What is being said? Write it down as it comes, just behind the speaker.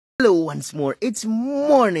Hello once more, it's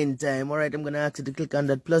morning time. Alright, I'm gonna ask you to click on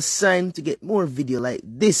that plus sign to get more video like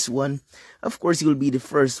this one. Of course, you'll be the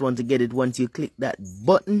first one to get it once you click that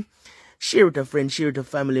button. Share it with a friend, share it with a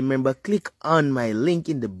family member. Click on my link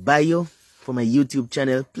in the bio for my YouTube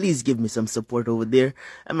channel. Please give me some support over there.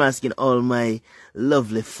 I'm asking all my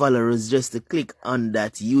lovely followers just to click on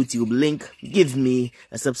that YouTube link. Give me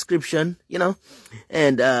a subscription,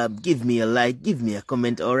 and give me a like, give me a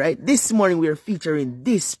comment, alright? This morning we are featuring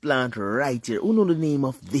this plant right here. Who know the name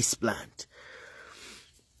of this plant?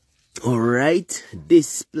 Alright,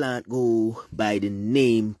 this plant go by the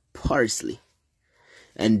name Parsley.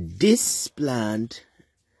 And this plant,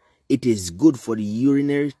 it is good for the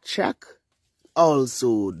urinary tract,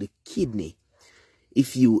 also the kidney.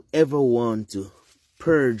 If you ever want to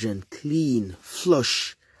purge and clean,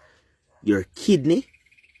 flush your kidney,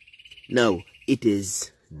 now it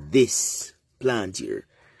is this plant here.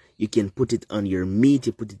 You can put it on your meat,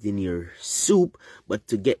 you put it in your soup, but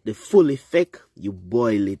to get the full effect, you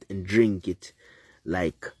boil it and drink it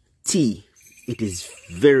like tea. It is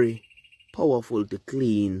very powerful to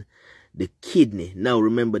clean the kidney. Now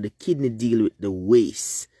remember, the kidney deal with the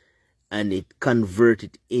waste and it convert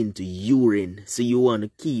it into urine. So you want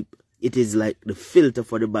to keep, it is like the filter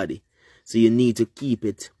for the body. So you need to keep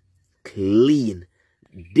it clean.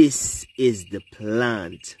 This is the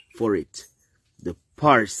plant for it, the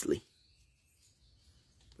parsley.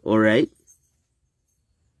 Alright.